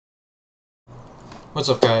What's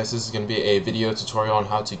up, guys? This is going to be a video tutorial on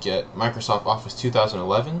how to get Microsoft Office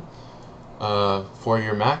 2011 for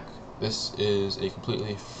your Mac. This is a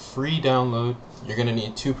completely free download. You're going to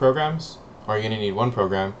need two programs, or you're going to need one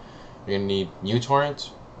program. You're going to need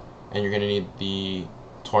uTorrent, and you're going to need the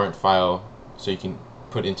torrent file so you can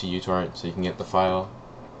put into uTorrent so you can get the file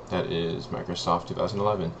that is Microsoft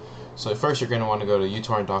 2011. So first you're going to want to go to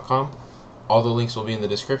utorrent.com. All the links will be in the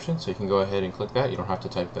description, so you can go ahead and click that. You don't have to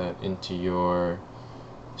type that into your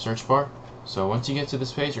search bar. So once you get to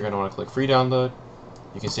this page, you're going to want to click free download.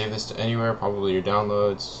 You can save this to anywhere, probably your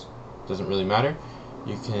downloads, doesn't really matter.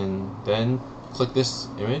 You can then click this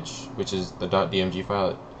image, which is the .dmg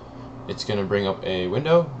file. It's going to bring up a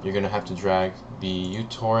window. You're going to have to drag the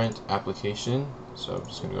uTorrent application. So I'm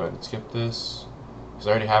just going to go ahead and skip this because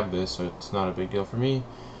I already have this, so it's not a big deal for me.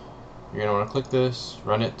 You're going to want to click this,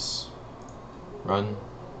 run it, run.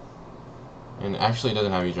 And actually it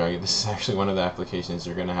doesn't have you drag it. This is actually one of the applications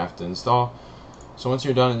you're going to have to install. So once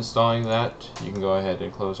you're done installing that, you can go ahead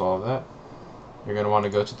and close all of that. You're going to want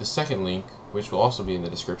to go to the second link, which will also be in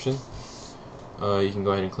the description. You can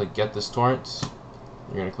go ahead and click Get This Torrent.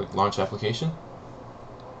 You're going to click Launch Application.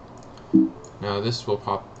 Now this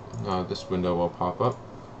window will pop up.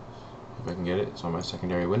 If I can get it, it's on my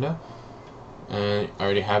secondary window. And I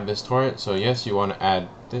already have this torrent, so yes, you want to add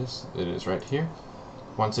this. It is right here.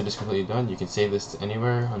 Once it is completely done, you can save this to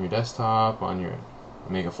anywhere on your desktop,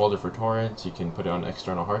 make a folder for torrents, you can put it on an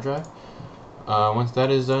external hard drive. Once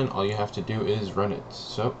that is done, all you have to do is run it.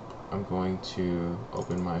 So I'm going to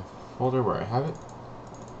open my folder where I have it.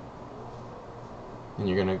 And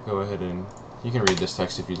you're going to go ahead and, you can read this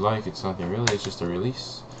text if you'd like, it's nothing really, it's just a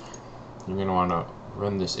release. You're going to want to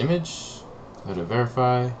run this image, let it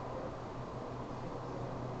verify.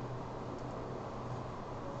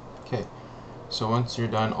 Okay. So once you're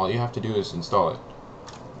done, all you have to do is install it.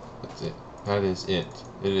 That's it. That is it.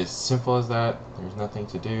 It is simple as that. There's nothing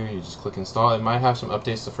to do. You just click install. It might have some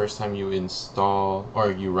updates the first time you install or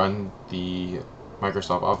you run the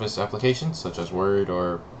Microsoft Office applications, such as Word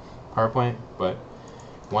or PowerPoint, but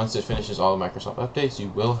once it finishes all the Microsoft updates, you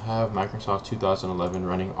will have Microsoft 2011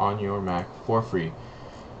 running on your Mac for free.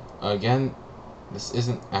 Again, this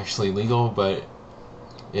isn't actually legal, but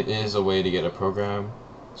it is a way to get a program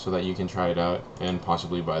so that you can try it out and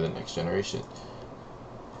possibly buy the next generation.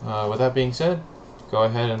 With that being said, go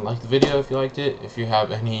ahead and like the video if you liked it. If you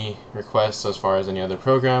have any requests as far as any other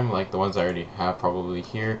program, like the ones I already have probably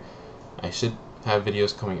here, I should have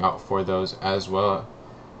videos coming out for those as well,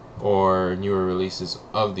 or newer releases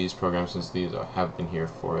of these programs since these have been here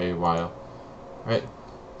for a while. Alright,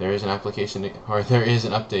 there is an application, or there is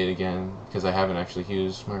an update again, because I haven't actually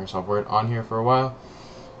used Microsoft Word on here for a while.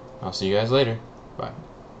 I'll see you guys later. Bye.